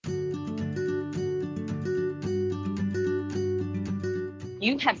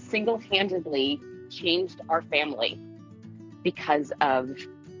You have single-handedly changed our family because of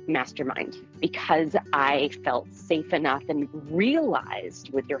Mastermind, because I felt safe enough and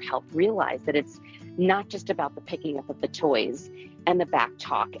realized, with your help, realized that it's not just about the picking up of the toys and the back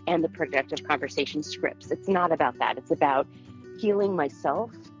talk and the productive conversation scripts. It's not about that. It's about healing myself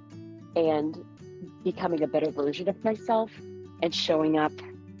and becoming a better version of myself and showing up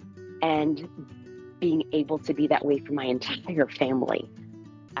and being able to be that way for my entire family.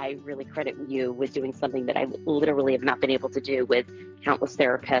 I really credit you with doing something that I literally have not been able to do with countless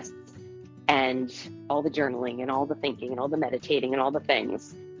therapists and all the journaling and all the thinking and all the meditating and all the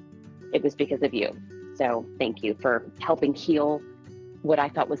things. It was because of you. So thank you for helping heal what I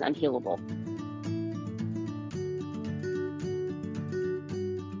thought was unhealable.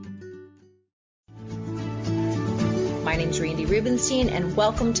 My name is Randy Rubenstein, and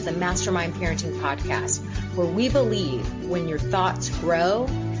welcome to the Mastermind Parenting Podcast, where we believe when your thoughts grow,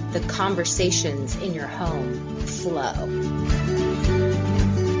 the conversations in your home flow.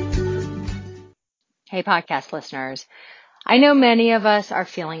 Hey, podcast listeners. I know many of us are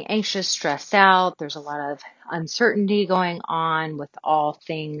feeling anxious, stressed out. There's a lot of uncertainty going on with all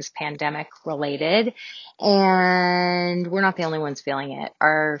things pandemic related, and we're not the only ones feeling it.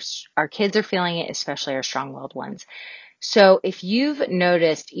 Our kids are feeling it, especially our strong-willed ones. So if you've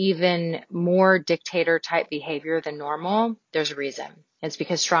noticed even more dictator type behavior than normal, there's a reason. It's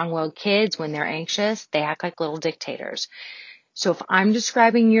because strong-willed kids, when they're anxious, they act like little dictators. So if I'm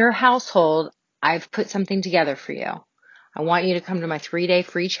describing your household, I've put something together for you. I want you to come to my 3-day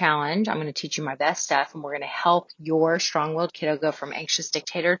free challenge. I'm going to teach you my best stuff, and we're going to help your strong-willed kiddo go from anxious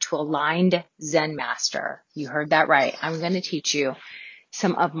dictator to aligned Zen master. You heard that right. I'm going to teach you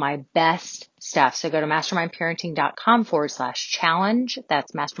some of my best stuff. So go to mastermindparenting.com/challenge.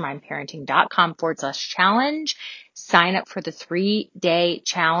 That's mastermindparenting.com/challenge. Sign up for the 3-day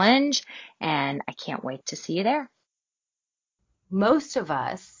challenge, and I can't wait to see you there. Most of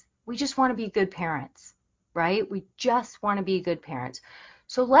us, we just want to be good parents, right? We just want to be good parents.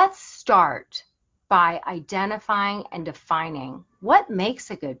 So let's start by identifying and defining what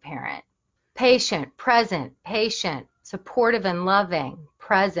makes a good parent. Patient, present, patient, supportive and loving,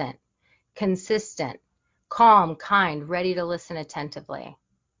 present, consistent, calm, kind, ready to listen attentively,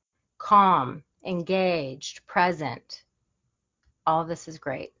 calm, engaged, present. All of this is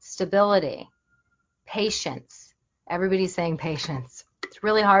great. Stability, patience. Everybody's saying patience. It's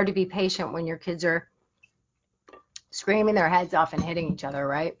really hard to be patient when your kids are screaming their heads off and hitting each other,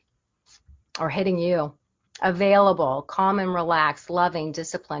 right? Or hitting you. Available, calm and relaxed, loving,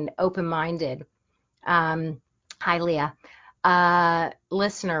 disciplined, open-minded. Hi, Leah.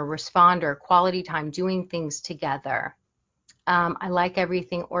 Listener, responder, quality time, doing things together. I like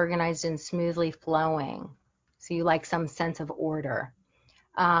everything organized and smoothly flowing. So you like some sense of order.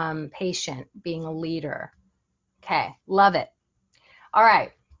 Patient, being a leader. Okay, love it. All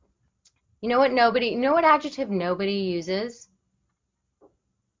right. You know what adjective nobody uses?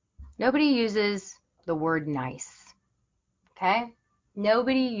 Nobody uses the word nice. Okay?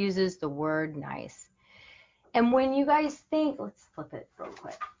 Nobody uses the word nice. And when you guys think, let's flip it real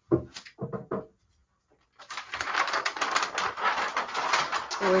quick.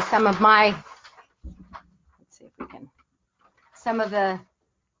 There was some of the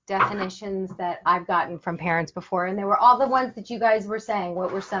definitions that I've gotten from parents before, and they were all the ones that you guys were saying.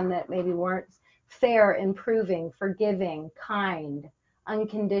 What were some that maybe weren't? Fair, improving, forgiving, kind,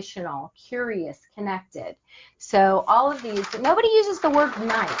 unconditional, curious, connected. So all of these, but nobody uses the word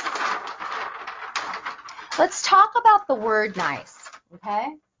nice. Let's talk about the word nice,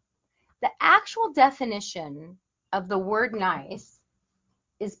 okay? The actual definition of the word nice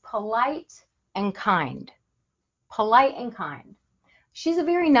is polite and kind. Polite and kind. She's a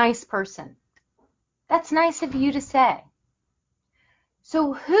very nice person. That's nice of you to say.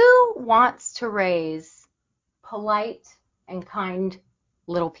 So who wants to raise polite and kind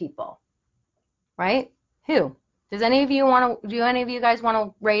little people? Right? Who? Do any of you guys want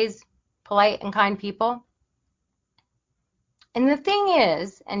to raise polite and kind people? And the thing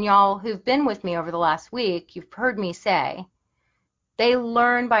is, and y'all who've been with me over the last week, you've heard me say, they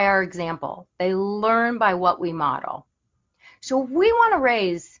learn by our example. They learn by what we model. So if we want to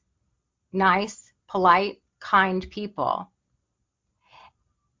raise nice, polite, kind people,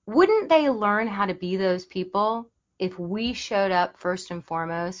 wouldn't they learn how to be those people if we showed up first and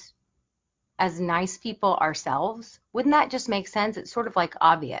foremost as nice people ourselves? Wouldn't that just make sense? It's sort of like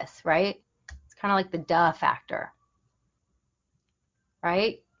obvious, right? It's kind of like the duh factor,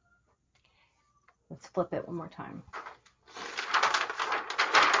 right? Let's flip it one more time.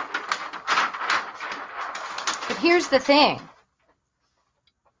 But here's the thing.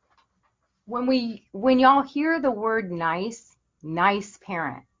 when y'all hear the word nice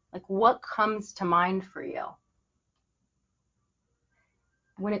parent, like what comes to mind for you?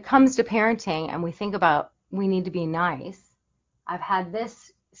 When it comes to parenting and we think about we need to be nice, I've had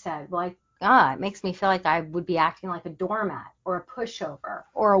this said, like, it makes me feel like I would be acting like a doormat or a pushover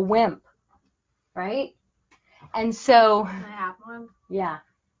or a wimp, right? And so, Can I have one? yeah.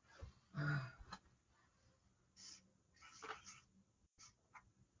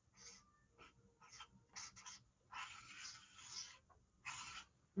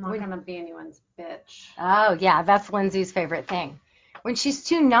 I'm not gonna be anyone's bitch. Oh, yeah, that's Lindsay's favorite thing. When she's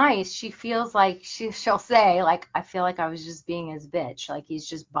too nice, she feels like she'll say, like, I feel like I was just being his bitch. Like he's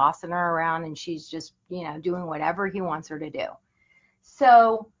just bossing her around and she's just, doing whatever he wants her to do.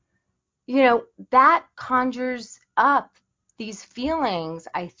 So, that conjures up these feelings,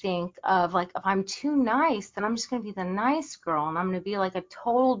 I think, of like, if I'm too nice, then I'm just going to be the nice girl and I'm going to be like a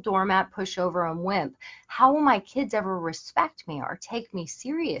total doormat, pushover, and wimp. How will my kids ever respect me or take me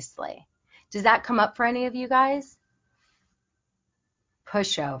seriously? Does that come up for any of you guys?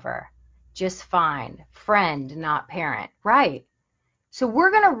 Pushover, just fine. Friend, not parent. Right. So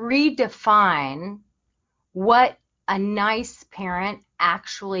we're going to redefine what a nice parent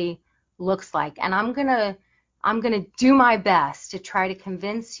actually looks like. And I'm going to do my best to try to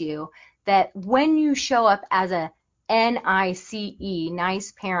convince you that when you show up as a NICE,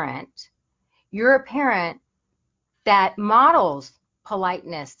 nice parent, you're a parent that models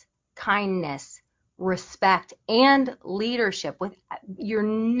politeness, kindness, respect, and leadership. With you're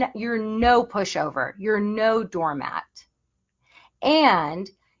no pushover, you're no doormat, and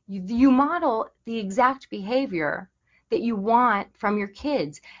you model the exact behavior that you want from your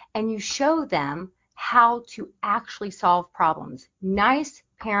kids, and you show them how to actually solve problems. Nice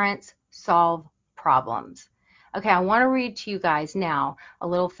parents solve problems. Okay, I want to read to you guys now a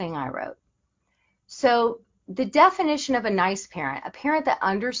little thing I wrote. So the definition of a nice parent, a parent that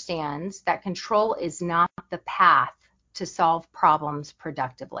understands that control is not the path to solve problems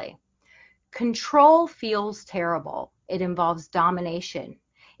productively. Control feels terrible. It involves domination.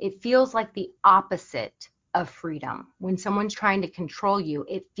 It feels like the opposite of freedom. When someone's trying to control you,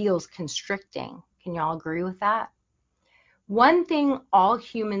 it feels constricting. Can y'all agree with that? One thing all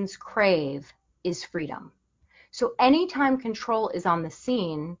humans crave is freedom. So anytime control is on the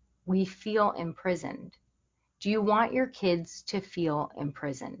scene, we feel imprisoned. Do you want your kids to feel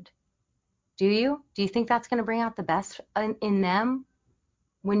imprisoned? Do you? Do you think that's going to bring out the best in them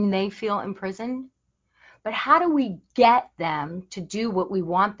when they feel imprisoned? But how do we get them to do what we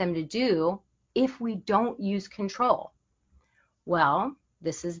want them to do if we don't use control? Well,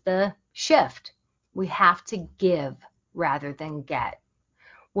 this is the shift. We have to give rather than get.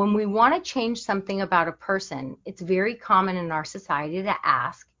 When we want to change something about a person, it's very common in our society to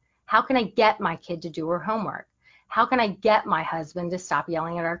ask, how can I get my kid to do her homework? How can I get my husband to stop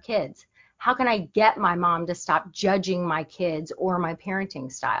yelling at our kids? How can I get my mom to stop judging my kids or my parenting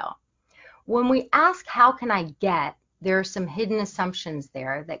style? When we ask, how can I get, there are some hidden assumptions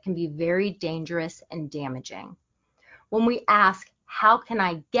there that can be very dangerous and damaging. When we ask, how can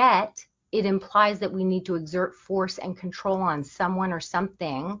I get, it implies that we need to exert force and control on someone or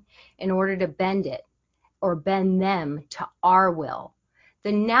something in order to bend it or bend them to our will.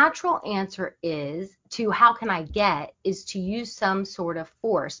 The natural answer is to how can I get is to use some sort of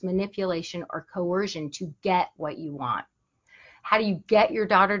force, manipulation, or coercion to get what you want. How do you get your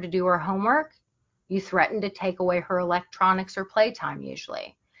daughter to do her homework? You threaten to take away her electronics or playtime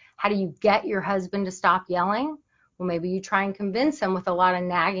usually. How do you get your husband to stop yelling? Well, maybe you try and convince him with a lot of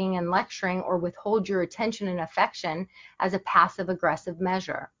nagging and lecturing or withhold your attention and affection as a passive-aggressive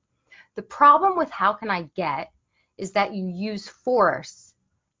measure. The problem with how can I get is that you use force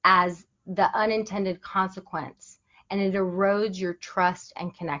as the unintended consequence, and it erodes your trust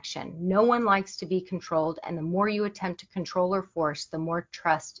and connection. No one likes to be controlled, and the more you attempt to control or force, the more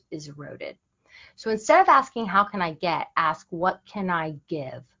trust is eroded. So instead of asking, how can I get, ask, what can I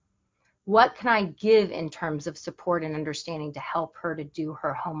give? What can I give in terms of support and understanding to help her to do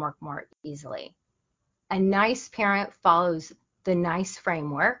her homework more easily? A nice parent follows the NICE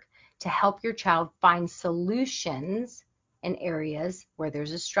framework to help your child find solutions in areas where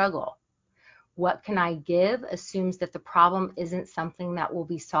there's a struggle. What can I give assumes that the problem isn't something that will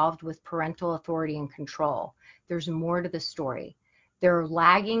be solved with parental authority and control. There's more to the story. There are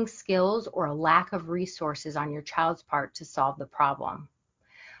lagging skills or a lack of resources on your child's part to solve the problem.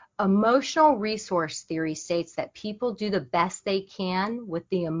 Emotional resource theory states that people do the best they can with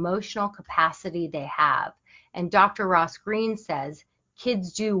the emotional capacity they have. And Dr. Ross Greene says,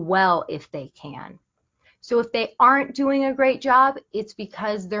 kids do well if they can. So if they aren't doing a great job, it's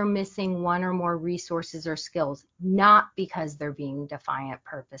because they're missing one or more resources or skills, not because they're being defiant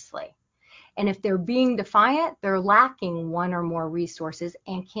purposely. And if they're being defiant, they're lacking one or more resources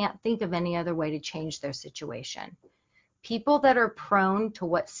and can't think of any other way to change their situation. People that are prone to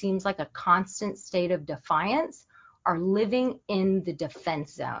what seems like a constant state of defiance are living in the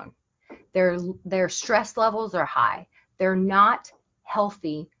defense zone. Their stress levels are high. They're not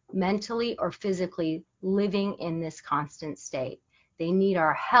healthy mentally or physically living in this constant state. They need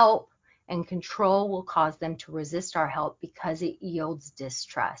our help, and control will cause them to resist our help because it yields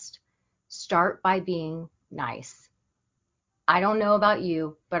distrust. Start by being nice. I don't know about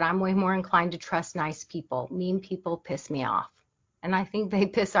you, but I'm way more inclined to trust nice people. Mean people piss me off. And I think they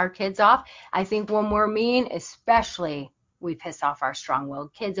piss our kids off. I think when we're mean, especially, we piss off our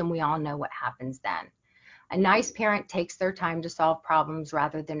strong-willed kids, and we all know what happens then. A nice parent takes their time to solve problems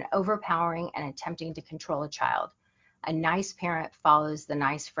rather than overpowering and attempting to control a child. A nice parent follows the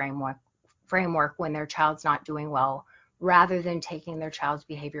nice framework when their child's not doing well, rather than taking their child's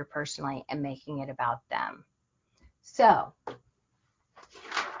behavior personally and making it about them. So,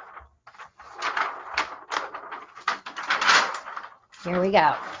 here we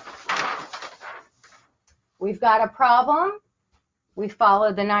go. We've got a problem. We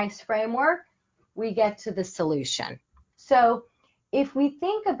follow the nice framework. We get to the solution. So if we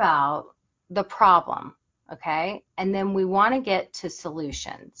think about the problem, okay, and then we want to get to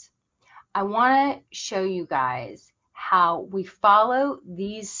solutions, I want to show you guys how we follow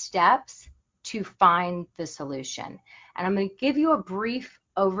these steps to find the solution. And I'm going to give you a brief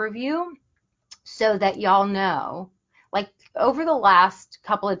overview so that y'all know, like over the last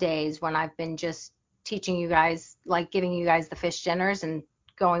couple of days when I've been just teaching you guys, like giving you guys the fish dinners and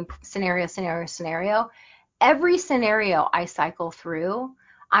going scenario, every scenario I cycle through,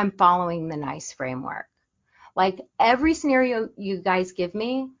 I'm following the NICE framework. Like every scenario you guys give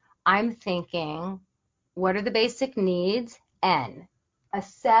me, I'm thinking, what are the basic needs? N,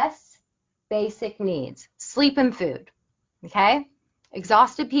 assess basic needs, sleep and food, okay?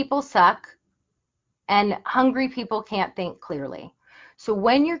 Exhausted people suck, and hungry people can't think clearly. So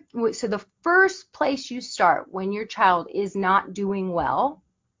the first place you start when your child is not doing well,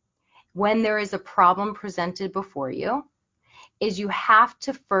 when there is a problem presented before you, is you have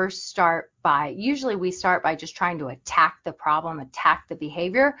to first start by, usually we start by just trying to attack the problem, attack the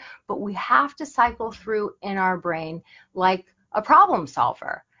behavior, but we have to cycle through in our brain like a problem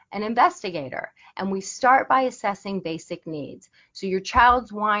solver, an investigator, and we start by assessing basic needs. So your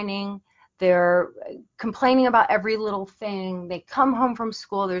child's whining, they're complaining about every little thing. They come home from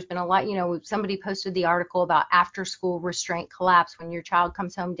school. There's been a lot, somebody posted the article about after school restraint collapse when your child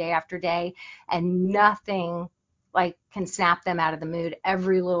comes home day after day and nothing can snap them out of the mood.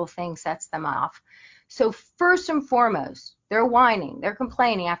 Every little thing sets them off. So first and foremost, they're whining, they're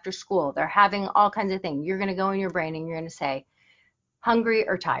complaining after school, they're having all kinds of things. You're going to go in your brain and you're going to say, hungry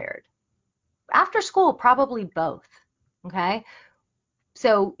or tired? After school, probably both, okay?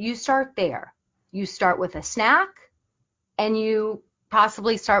 So you start there. You start with a snack, and you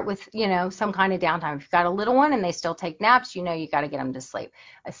possibly start with, some kind of downtime. If you've got a little one and they still take naps, you got to get them to sleep.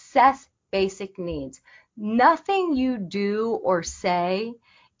 Assess basic needs. Nothing you do or say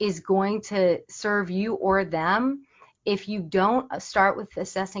is going to serve you or them if you don't start with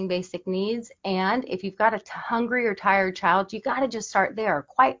assessing basic needs. And if you've got a hungry or tired child, you got to just start there.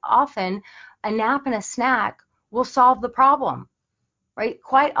 Quite often, a nap and a snack will solve the problem, right?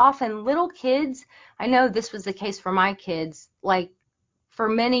 Quite often, little kids, I know this was the case for my kids, for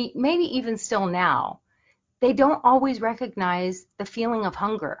many, maybe even still now, they don't always recognize the feeling of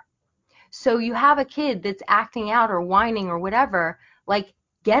hunger. So you have a kid that's acting out or whining or whatever,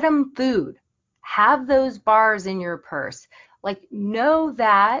 get them food. Have those bars in your purse. Know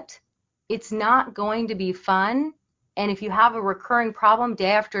that it's not going to be fun. And if you have a recurring problem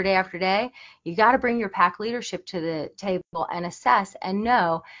day after day after day, you got to bring your pack leadership to the table and assess and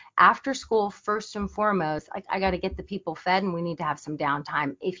know after school, first and foremost, I got to get the people fed and we need to have some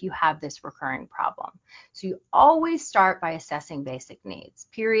downtime if you have this recurring problem. So you always start by assessing basic needs,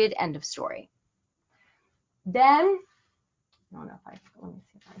 period, end of story. Then, I don't know if let me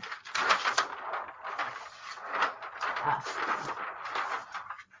see if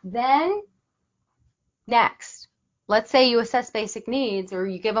then next, let's say you assess basic needs or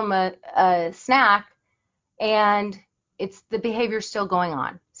you give them a snack and it's the behavior still going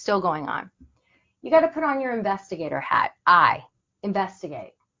on. You got to put on your investigator hat. I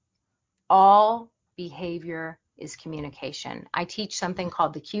investigate. All behavior is communication. I teach something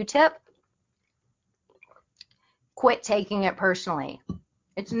called the Q-tip. Quit taking it personally.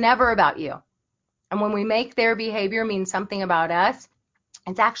 It's never about you. And when we make their behavior mean something about us,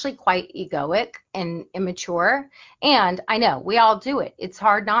 it's actually quite egoic and immature. And I know we all do it. It's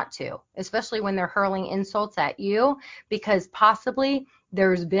hard not to, especially when they're hurling insults at you, because possibly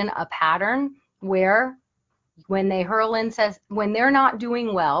there's been a pattern where when they hurl insults, when they're not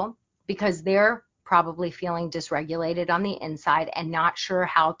doing well, because they're probably feeling dysregulated on the inside and not sure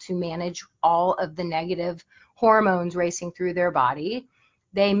how to manage all of the negative hormones racing through their body,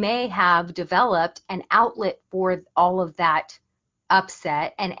 they may have developed an outlet for all of that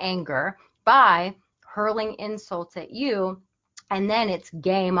upset and anger by hurling insults at you, and then it's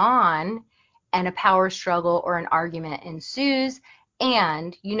game on and a power struggle or an argument ensues.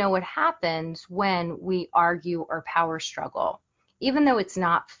 And you know what happens when we argue or power struggle? Even though it's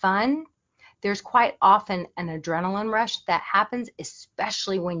not fun, there's quite often an adrenaline rush that happens,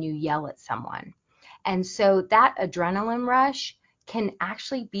 especially when you yell at someone. And so that adrenaline rush can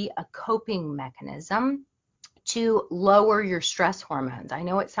actually be a coping mechanism to lower your stress hormones. I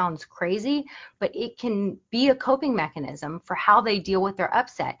know it sounds crazy, but it can be a coping mechanism for how they deal with their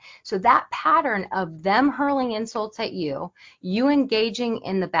upset. So that pattern of them hurling insults at you, you engaging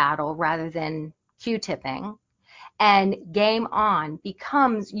in the battle rather than Q-tipping, and game on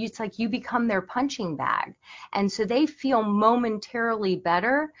becomes, it's like you become their punching bag. And so they feel momentarily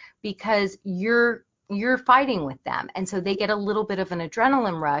better because you're fighting with them. And so they get a little bit of an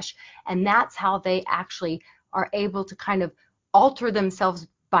adrenaline rush, and that's how they actually are able to kind of alter themselves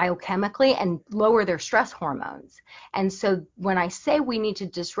biochemically and lower their stress hormones. And so when I say we need to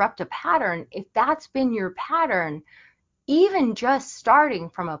disrupt a pattern, if that's been your pattern, even just starting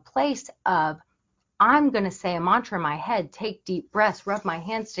from a place of, I'm going to say a mantra in my head, take deep breaths, rub my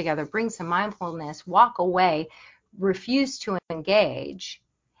hands together, bring some mindfulness, walk away, refuse to engage,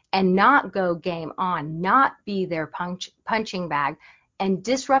 and not go game on, not be their punching bag, and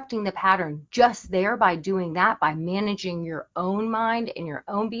disrupting the pattern just there by doing that, by managing your own mind and your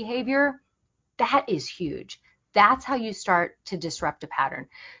own behavior, that is huge. That's how you start to disrupt a pattern.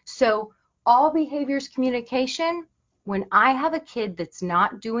 So all behaviors communication. When I have a kid that's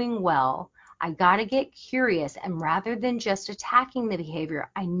not doing well, I got to get curious, and rather than just attacking the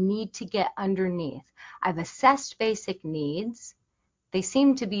behavior, I need to get underneath. I've assessed basic needs. They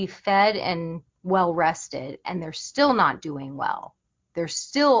seem to be fed and well rested, and they're still not doing well. There's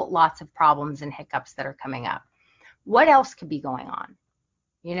still lots of problems and hiccups that are coming up. What else could be going on?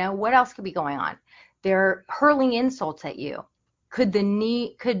 What else could be going on? They're hurling insults at you. Could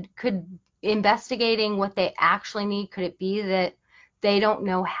investigating what they actually need, could it be that they don't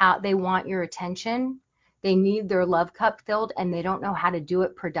know how, they want your attention, they need their love cup filled, and they don't know how to do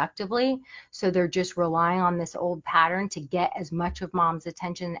it productively, so they're just relying on this old pattern to get as much of mom's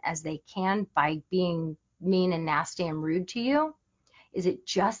attention as they can by being mean and nasty and rude to you? Is it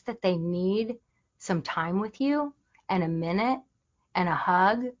just that they need some time with you and a minute and a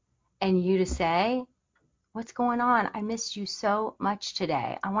hug and you to say, what's going on? I missed you so much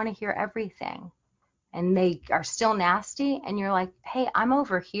today. I want to hear everything. And they are still nasty, and you're like, hey, I'm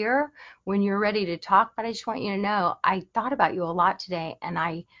over here when you're ready to talk, but I just want you to know I thought about you a lot today, and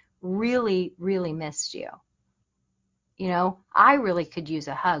I really, really missed you. I really could use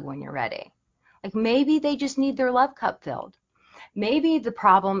a hug when you're ready. Like maybe they just need their love cup filled. Maybe the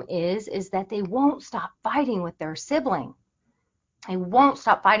problem is that they won't stop fighting with their sibling. They won't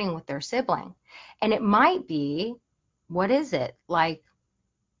stop fighting with their sibling. And it might be, what is it? Like,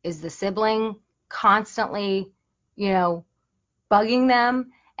 is the sibling constantly, bugging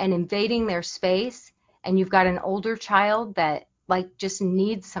them and invading their space? And you've got an older child that like just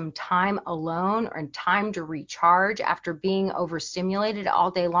needs some time alone or time to recharge after being overstimulated all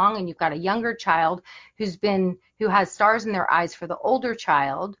day long. And you've got a younger child who has stars in their eyes for the older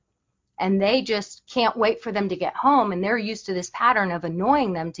child, and they just can't wait for them to get home, and they're used to this pattern of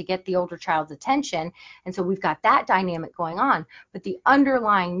annoying them to get the older child's attention. And so we've got that dynamic going on. But the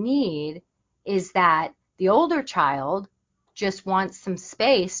underlying need is that the older child just wants some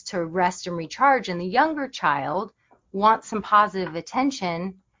space to rest and recharge, and the younger child wants some positive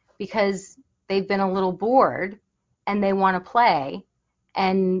attention because they've been a little bored and they want to play,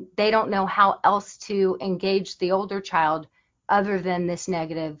 and they don't know how else to engage the older child other than this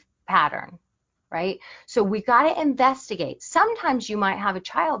negative pattern, right? So we got to investigate. Sometimes you might have a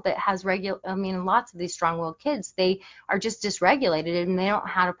child that has lots of these strong-willed kids, they are just dysregulated and they don't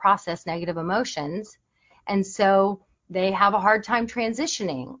know how to process negative emotions. And so they have a hard time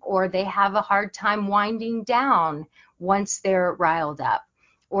transitioning, or they have a hard time winding down once they're riled up,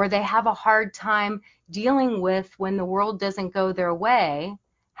 or they have a hard time dealing with when the world doesn't go their way,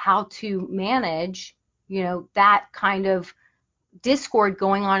 how to manage, that kind of discord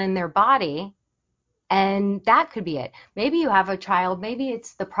going on in their body And that could be it. Maybe you have a child, maybe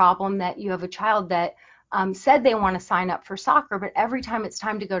it's the problem that you have a child that said they want to sign up for soccer, but every time it's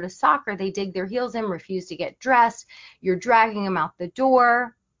time to go to soccer, they dig their heels in, refuse to get dressed. You're dragging them out the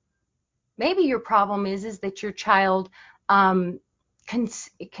door. Maybe your problem is that your child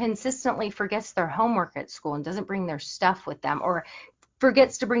consistently forgets their homework at school and doesn't bring their stuff with them, or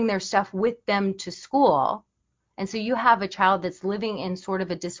forgets to bring their stuff with them to school. And so you have a child that's living in sort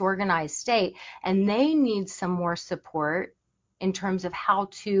of a disorganized state, and they need some more support in terms of how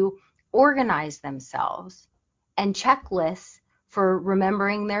to organize themselves and checklists for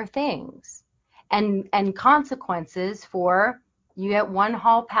remembering their things, and consequences for you get one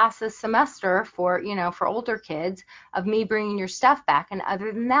hall pass a semester for, for older kids of me bringing your stuff back. And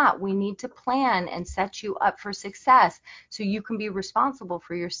other than that, we need to plan and set you up for success so you can be responsible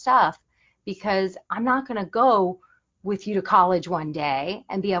for your stuff, because I'm not going to go with you to college one day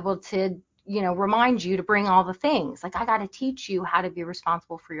and be able to, remind you to bring all the things. Like, I got to teach you how to be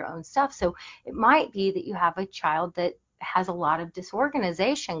responsible for your own stuff. So it might be that you have a child that has a lot of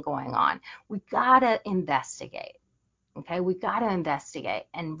disorganization going on. We got to investigate. Okay, we got to investigate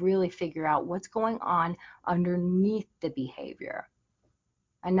and really figure out what's going on underneath the behavior.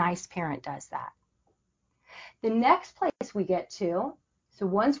 A nice parent does that. The next place we get to, so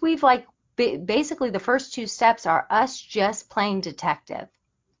once we've basically the first two steps are us just playing detective.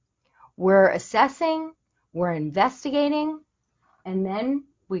 We're assessing, we're investigating, and then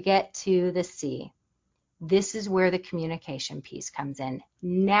we get to the C. This is where the communication piece comes in.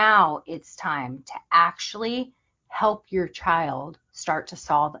 Now it's time to actually help your child start to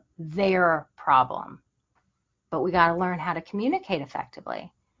solve their problem. But we got to learn how to communicate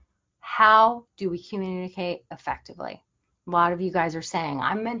effectively. How do we communicate effectively? A lot of you guys are saying,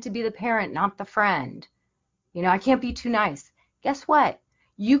 I'm meant to be the parent, not the friend. I can't be too nice. Guess what?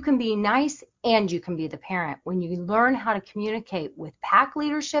 You can be nice and you can be the parent when you learn how to communicate with pack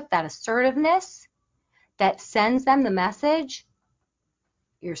leadership, that assertiveness that sends them the message,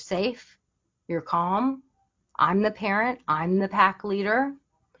 you're safe, you're calm, I'm the parent, I'm the pack leader.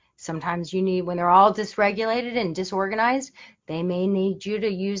 Sometimes you need, when they're all dysregulated and disorganized, they may need you to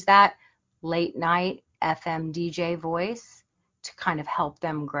use that late night FM DJ voice to kind of help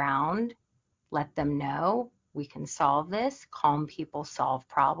them ground, let them know we can solve this. Calm people solve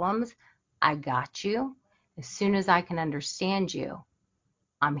problems. I got you. As soon as I can understand you,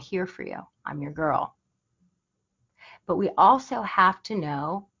 I'm here for you. I'm your girl. But we also have to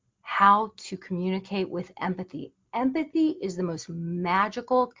know how to communicate with empathy. Empathy is the most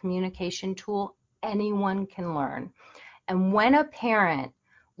magical communication tool anyone can learn. And when a parent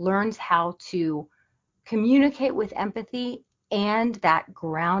learns how to communicate with empathy and that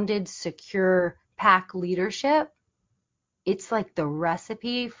grounded, secure pack leadership, it's like the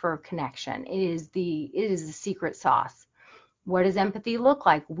recipe for connection. It is the secret sauce. What does empathy look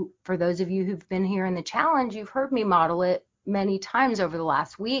like? For those of you who've been here in the challenge, you've heard me model it many times over the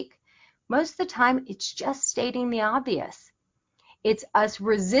last week. Most of the time, it's just stating the obvious. It's us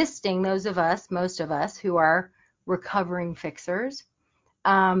resisting, most of us who are recovering fixers,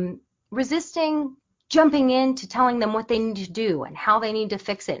 resisting jumping into telling them what they need to do and how they need to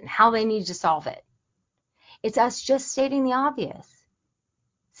fix it and how they need to solve it. It's us just stating the obvious.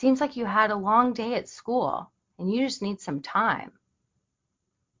 Seems like you had a long day at school and you just need some time.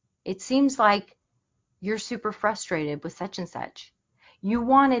 It seems like you're super frustrated with such and such. You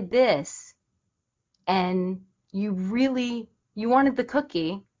wanted this and you wanted the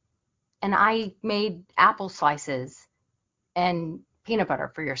cookie, and I made apple slices and peanut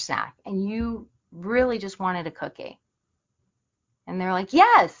butter for your snack, and you really just wanted a cookie. And they're like,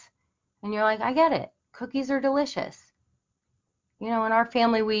 yes. And you're like, I get it. Cookies are delicious. In our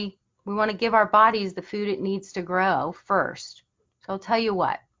family, we want to give our bodies the food it needs to grow first. So I'll tell you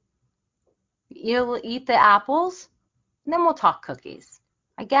what. You'll eat the apples, and then we'll talk cookies.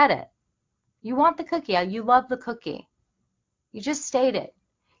 I get it. You want the cookie. You love the cookie. You just state it.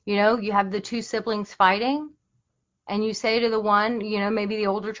 You have the two siblings fighting, and you say to the one, maybe the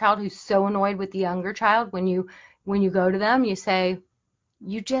older child who's so annoyed with the younger child, when you go to them, you say,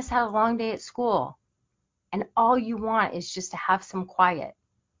 you just had a long day at school, and all you want is just to have some quiet.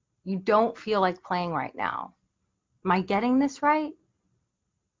 You don't feel like playing right now. Am I getting this right?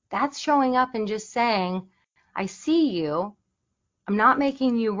 That's showing up and just saying, I see you. I'm not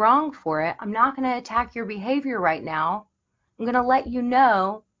making you wrong for it. I'm not going to attack your behavior right now. I'm going to let you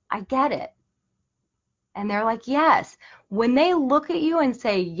know I get it. And they're like, yes. When they look at you and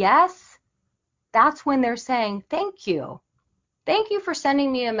say yes, that's when they're saying, thank you. Thank you for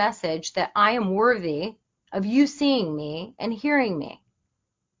sending me a message that I am worthy of you seeing me and hearing me.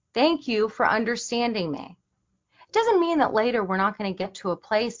 Thank you for understanding me. It doesn't mean that later we're not going to get to a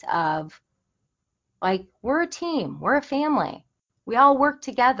place of, like, we're a team, we're a family, we all work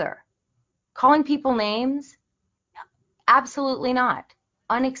together. Calling people names, absolutely not.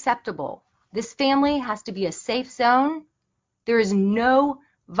 Unacceptable. This family has to be a safe zone. There is no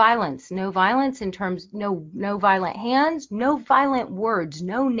violence in terms, no violent hands, no violent words,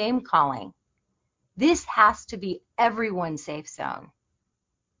 no name calling. This has to be everyone's safe zone.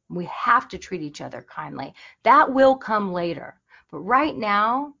 We have to treat each other kindly. That will come later. But right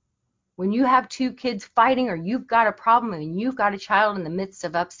now, when you have two kids fighting, or you've got a problem and you've got a child in the midst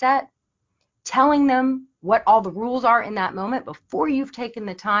of upset, telling them what all the rules are in that moment before you've taken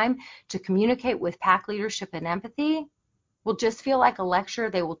the time to communicate with pack leadership and empathy will just feel like a lecture.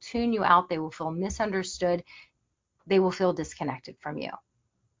 They will tune you out. They will feel misunderstood. They will feel disconnected from you.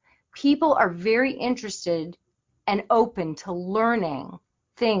 People are very interested and open to learning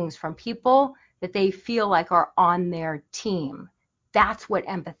things from people that they feel like are on their team. That's what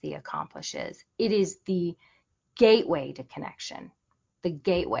empathy accomplishes. It is the gateway to connection, the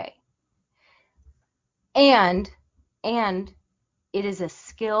gateway. And it is a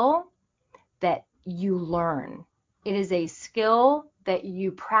skill that you learn. It is a skill that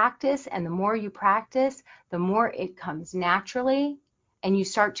you practice, and the more you practice, the more it comes naturally, and you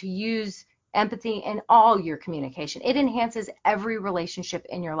start to use empathy in all your communication. It enhances every relationship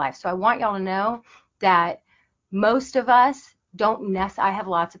in your life. So I want y'all to know that most of us don't I have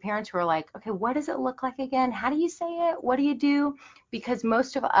lots of parents who are like, okay, what does it look like again? How do you say it? What do you do? Because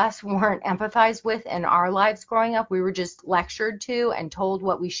most of us weren't empathized with in our lives growing up. We were just lectured to and told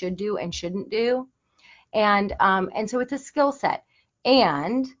what we should do and shouldn't do. And so it's a skill set.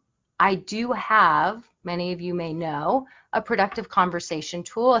 And I do have, many of you may know, a productive conversation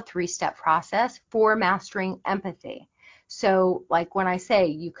tool, a 3-step process for mastering empathy. So like when I say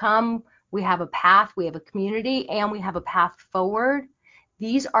you come, we have a path, we have a community, and we have a path forward.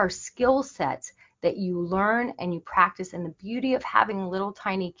 These are skill sets that you learn and you practice. And the beauty of having little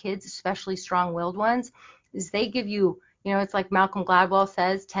tiny kids, especially strong-willed ones, is they give you, it's like Malcolm Gladwell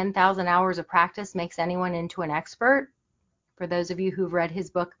says, 10,000 hours of practice makes anyone into an expert. For those of you who've read his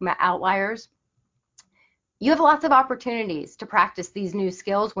book, Outliers, you have lots of opportunities to practice these new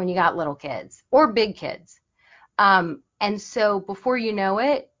skills when you got little kids or big kids. And so before you know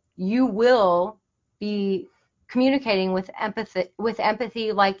it, you will be communicating with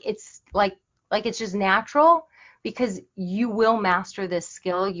empathy like it's just natural, because you will master this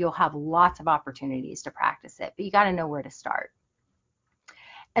skill. You'll have lots of opportunities to practice it, but you got to know where to start.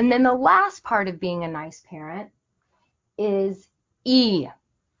 And then the last part of being a nice parent is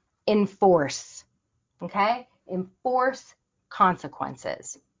enforce. Okay? Enforce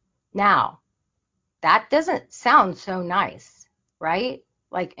consequences. Now, that doesn't sound so nice, right?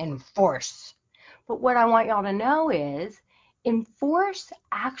 Like enforce. But what I want y'all to know is enforce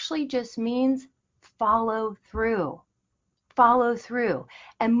actually just means follow through. Follow through.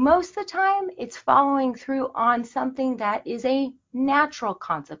 And most of the time, it's following through on something that is a natural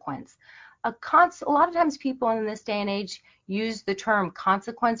consequence. A lot of times people in this day and age use the term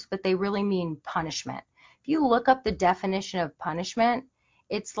consequence, but they really mean punishment. If you look up the definition of punishment,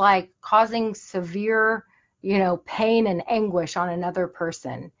 it's like causing severe, pain and anguish on another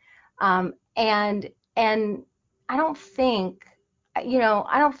person. And I don't think,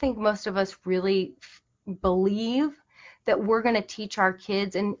 most of us really believe that we're going to teach our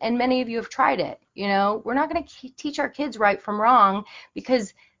kids, and many of you have tried it, we're not going to teach our kids right from wrong,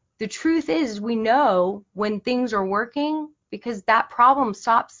 because the truth is we know when things are working, because that problem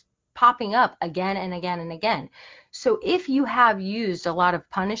stops popping up again and again and again. So if you have used a lot of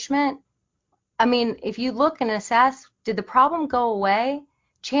punishment, if you look and assess, did the problem go away?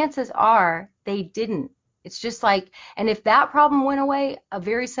 Chances are they didn't. It's just like, and if that problem went away, a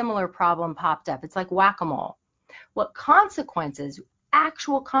very similar problem popped up. It's like whack-a-mole. What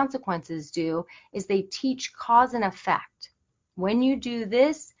actual consequences do is they teach cause and effect. When you do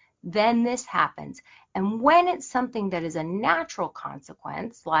this, then this happens. And when it's something that is a natural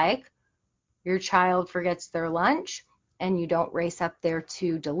consequence, like your child forgets their lunch and you don't race up there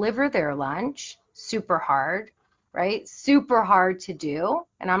to deliver their lunch, super hard, right? Super hard to do.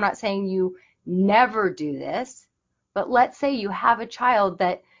 And I'm not saying you never do this, but let's say you have a child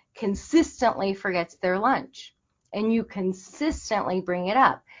that consistently forgets their lunch and you consistently bring it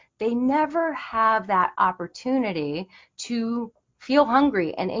up. They never have that opportunity to feel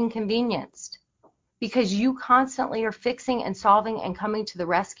hungry and inconvenienced. because you constantly are fixing and solving and coming to the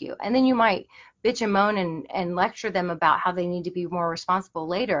rescue. And then you might bitch and moan and lecture them about how they need to be more responsible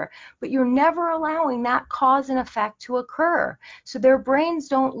later, but you're never allowing that cause and effect to occur. So their brains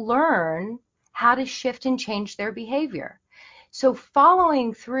don't learn how to shift and change their behavior. So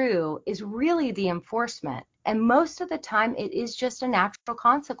following through is really the enforcement. And most of the time, it is just a natural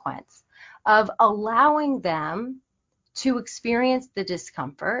consequence of allowing them to experience the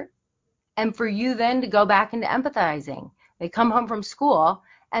discomfort, and for you then to go back into empathizing. They come home from school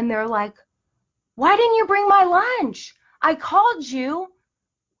and they're like, why didn't you bring my lunch? I called you.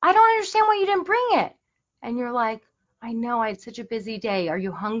 I don't understand why you didn't bring it. And you're like, I know, I had such a busy day. Are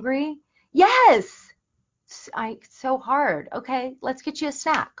you hungry? Yes. It's so hard. Okay, let's get you a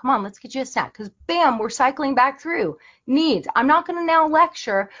snack. Come on, let's get you a snack. Because bam, we're cycling back through needs. I'm not going to now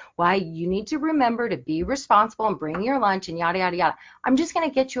lecture why you need to remember to be responsible and bring your lunch and yada, yada, yada. I'm just going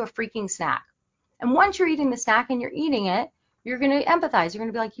to get you a freaking snack. And once you're eating the snack and you're eating it, you're going to empathize. You're going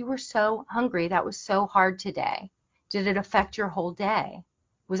to be like, you were so hungry. That was so hard today. Did it affect your whole day?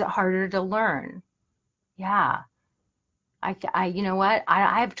 Was it harder to learn? Yeah. You know what?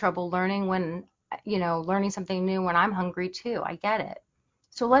 I have trouble learning learning something new when I'm hungry too. I get it.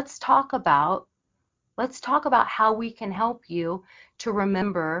 So let's talk about how we can help you to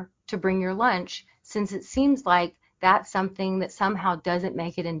remember to bring your lunch, since it seems like that's something that somehow doesn't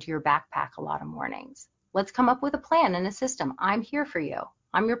make it into your backpack a lot of mornings. Let's come up with a plan and a system. I'm here for you.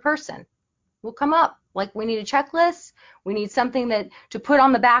 I'm your person. We'll come up. Like, we need a checklist. We need something to put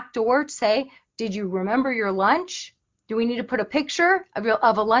on the back door to say, did you remember your lunch? Do we need to put a picture of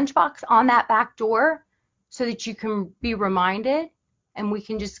a lunchbox on that back door so that you can be reminded, and we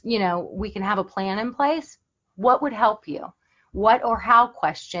can just, we can have a plan in place? What would help you? What or how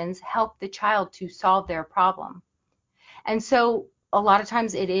questions help the child to solve their problem? And so a lot of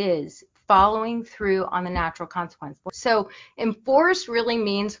times it is following through on the natural consequence. So enforce really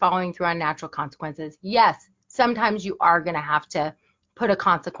means following through on natural consequences. Yes, sometimes you are going to have to put a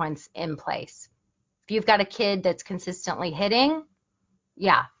consequence in place. If you've got a kid that's consistently hitting,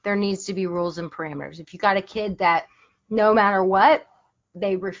 yeah, there needs to be rules and parameters. If you've got a kid that no matter what,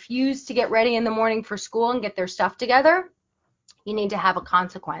 they refuse to get ready in the morning for school and get their stuff together, you need to have a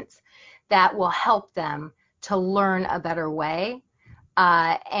consequence that will help them to learn a better way.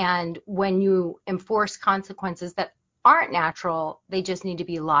 And when you enforce consequences that aren't natural, they just need to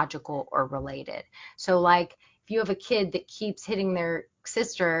be logical or related. So like, if you have a kid that keeps hitting their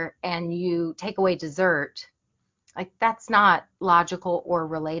sister and you take away dessert, like, that's not logical or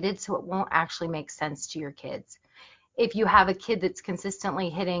related, so it won't actually make sense to your kids. If you have a kid that's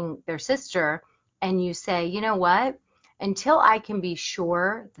consistently hitting their sister and you say, you know what, until I can be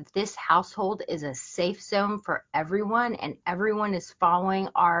sure that this household is a safe zone for everyone and everyone is following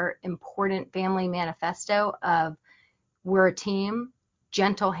our important family manifesto of we're a team,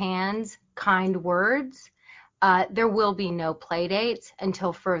 gentle hands, kind words, there will be no play dates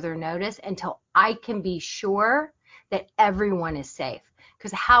until further notice, until I can be sure that everyone is safe.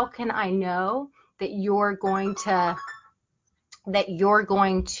 Because how can I know that you're going to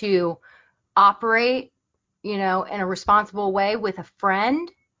operate, in a responsible way with a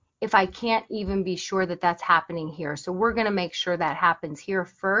friend if I can't even be sure that that's happening here? So we're going to make sure that happens here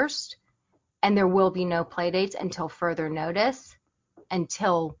first, and there will be no play dates until further notice,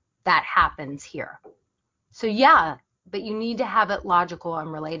 until that happens here. So yeah, but you need to have it logical and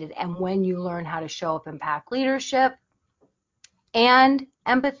related. And when you learn how to show up in pack leadership and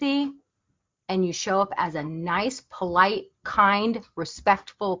empathy, and you show up as a nice, polite, kind,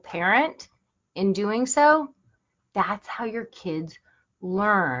 respectful parent in doing so, that's how your kids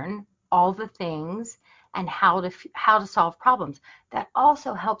learn all the things and how to solve problems. That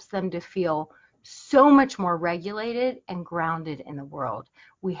also helps them to feel so much more regulated and grounded in the world.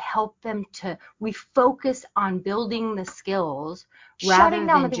 We focus on building the skills rather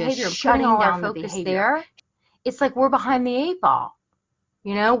than just shutting down the behavior. It's like we're behind the 8 ball.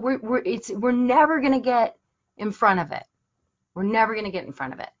 We're never going to get in front of it. We're never going to get in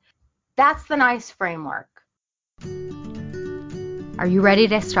front of it. That's the NICE framework. Are you ready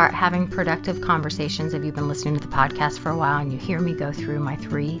to start having productive conversations? If you've been listening to the podcast for a while and you hear me go through my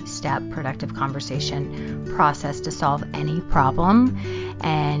 3-step productive conversation process to solve any problem,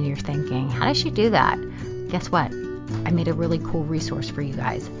 and you're thinking, how does she do that? Guess what? I made a really cool resource for you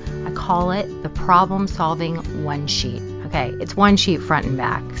guys. I call it the problem solving one sheet. Okay, it's one sheet front and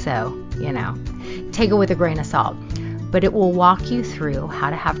back, so, take it with a grain of salt. But it will walk you through how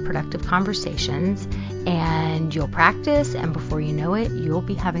to have productive conversations, and you'll practice, and before you know it, you'll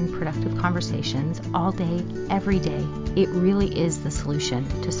be having productive conversations all day, every day, It really is the solution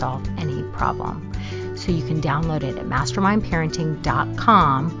to solve any problem. So you can download it at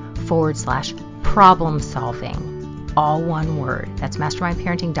mastermindparenting.com/problem solving. All one word. That's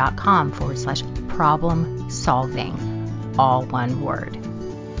mastermindparenting.com/problem solving. All one word.